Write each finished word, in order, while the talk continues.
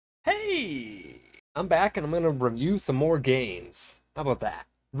Hey, I'm back and I'm going to review some more games. How about that?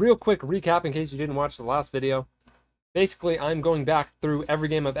 Real quick recap in case you didn't watch the last video. Basically, I'm going back through every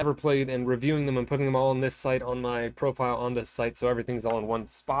game I've ever played and reviewing them and putting them all on this site, on my profile on this site, so everything's all in one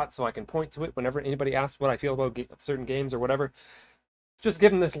spot so I can point to it whenever anybody asks what I feel about certain games or whatever. Just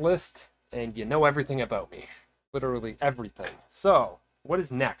give them this list and you know everything about me. Literally everything. So, what is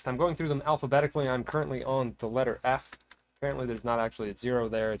next? I'm going through them alphabetically. I'm currently on the letter F. Apparently there's not actually a zero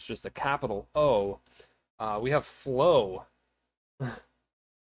there, it's just a capital O. We have Flow.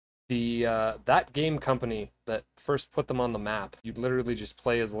 That game company that first put them on the map. You'd literally just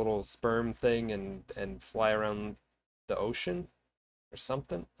play as a little sperm thing and fly around the ocean or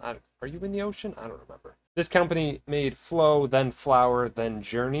something. Are you in the ocean? I don't remember. This company made Flow, then Flower, then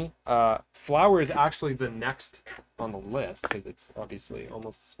Journey. Flower is actually the next on the list because it's obviously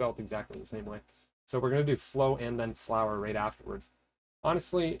almost spelled exactly the same way. So we're going to do Flow and then Flower right afterwards.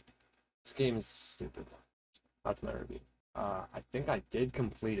 Honestly, this game is stupid. That's my review. I think I did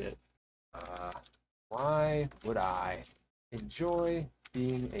complete it. Why would I enjoy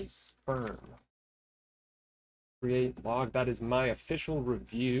being a sperm? Create log. That is my official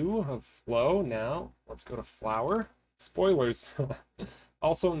review of Flow. Now, let's go to Flower. Spoilers.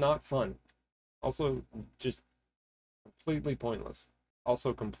 Also not fun. Also just completely pointless.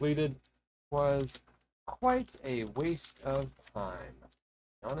 Also completed. Was quite a waste of time, to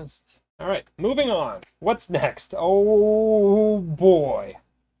be honest. All right, moving on. What's next? Oh boy.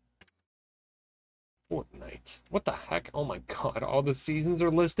 Fortnite. What the heck? Oh my god, all the seasons are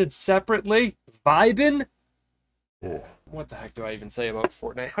listed separately? Vibin'? What the heck do I even say about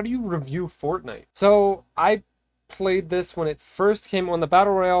Fortnite? How do you review Fortnite? So, I played this when it first came, when the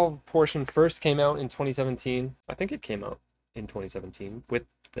Battle Royale portion first came out in 2017. I think it came out in 2017 with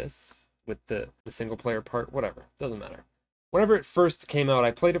this. With the single player part, whatever, doesn't matter. Whenever it first came out, I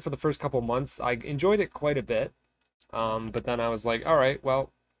played it for the first couple months. I enjoyed it quite a bit, but then I was like, all right,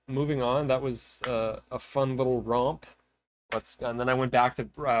 well, moving on. That was a fun little romp. And then I went back to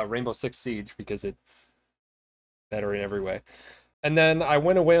Rainbow Six Siege because it's better in every way. And then I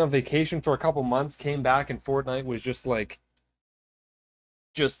went away on vacation for a couple months, came back, and Fortnite was just like,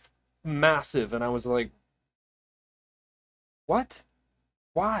 just massive, and I was like, what?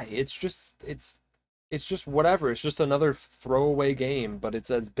 Why? It's just whatever. It's just another throwaway game, but it's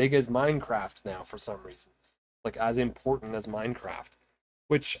as big as Minecraft now for some reason. Like as important as Minecraft.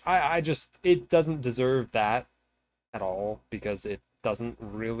 Which I just, it doesn't deserve that at all because it doesn't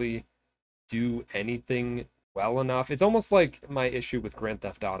really do anything well enough. It's almost like my issue with Grand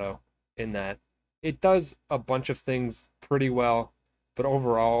Theft Auto in that it does a bunch of things pretty well, but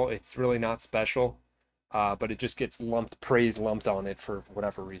overall it's really not special. But it just gets praise lumped on it for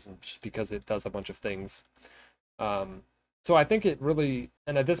whatever reason, just because it does a bunch of things. So I think it really,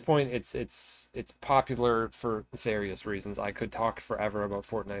 and at this point, it's popular for various reasons. I could talk forever about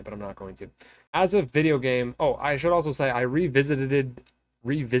Fortnite, but I'm not going to. As a video game, oh, I should also say I revisited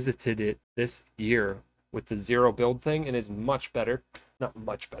it this year with the zero build thing, and is much better. Not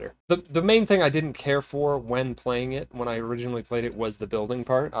much better. The main thing I didn't care for when playing it, when I originally played it, was the building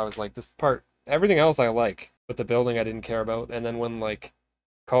part. I was like, this part. Everything else I like, but the building I didn't care about. And then when like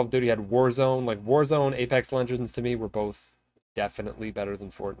Call of Duty had Warzone, like Warzone, Apex Legends to me were both definitely better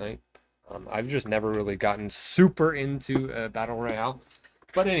than Fortnite. I've just never really gotten super into Battle Royale.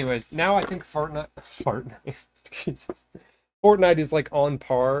 But anyways, now I think Fortnite Jesus. Fortnite is like on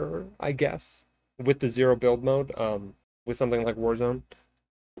par, I guess, with the zero build mode, with something like Warzone.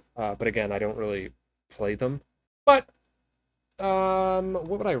 But again, I don't really play them. But what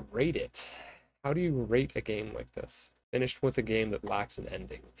would I rate it? How do you rate a game like this? Finished with a game that lacks an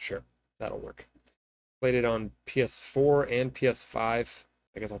ending. Sure, that'll work. Played it on PS4 and PS5.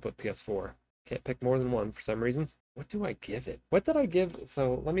 I guess I'll put PS4. Can't pick more than one for some reason. What do I give it? What did I give?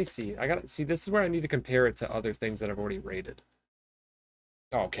 So let me see. I gotta see. This is where I need to compare it to other things that I've already rated.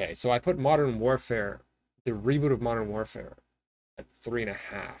 Okay, so I put Modern Warfare, the reboot of Modern Warfare, at 3.5.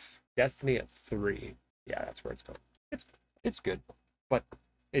 Destiny at 3. Yeah, that's where it's going. It's good, but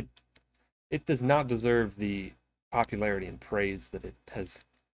it does not deserve the popularity and praise that it has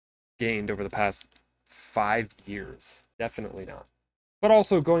gained over the past 5 years. Definitely not. But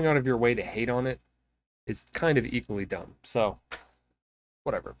also going out of your way to hate on it is kind of equally dumb. So,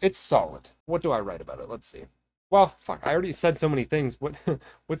 whatever. It's solid. What do I write about it? Let's see. Well, fuck, I already said so many things.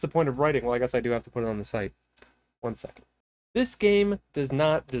 What's the point of writing? Well, I guess I do have to put it on the site. 1 second. This game does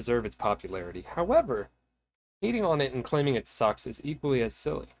not deserve its popularity. However, hating on it and claiming it sucks is equally as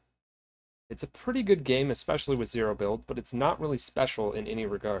silly. It's a pretty good game, especially with zero build, but it's not really special in any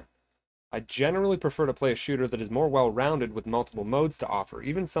regard. I generally prefer to play a shooter that is more well-rounded with multiple modes to offer.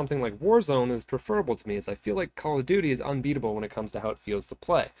 Even something like Warzone is preferable to me, as I feel like Call of Duty is unbeatable when it comes to how it feels to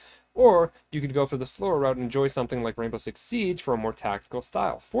play. Or you could go for the slower route and enjoy something like Rainbow Six Siege for a more tactical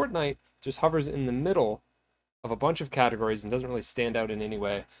style. Fortnite just hovers in the middle of a bunch of categories and doesn't really stand out in any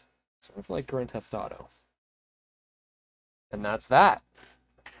way. Sort of like Grand Theft Auto. And that's that.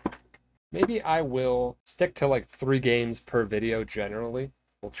 Maybe I will stick to like 3 games per video generally.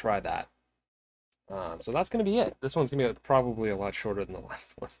 We'll try that. So that's going to be it. This one's going to be probably a lot shorter than the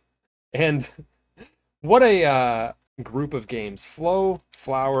last one. And what a group of games. Flow,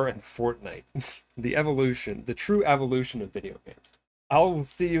 Flower, and Fortnite. The evolution, the true evolution of video games. I'll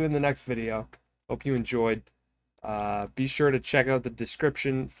see you in the next video. Hope you enjoyed. Be sure to check out the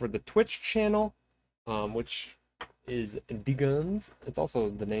description for the Twitch channel, which is Dguns. It's also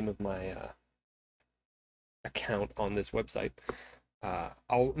the name of my account on this website.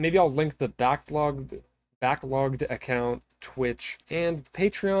 I'll link the Backloggd account, Twitch, and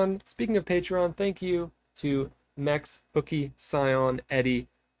Patreon. Speaking of Patreon, thank you to Mex, Bookie, Scion, Eddie,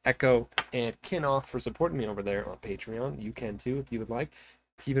 Echo, and Kinoff for supporting me over there on Patreon. You can too if you would like.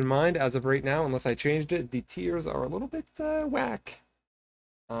 Keep in mind, as of right now, unless I changed it, the tiers are a little bit whack.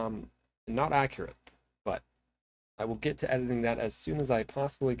 Not accurate, but I will get to editing that as soon as I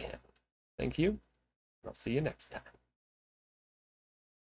possibly can. Thank you. I'll see you next time.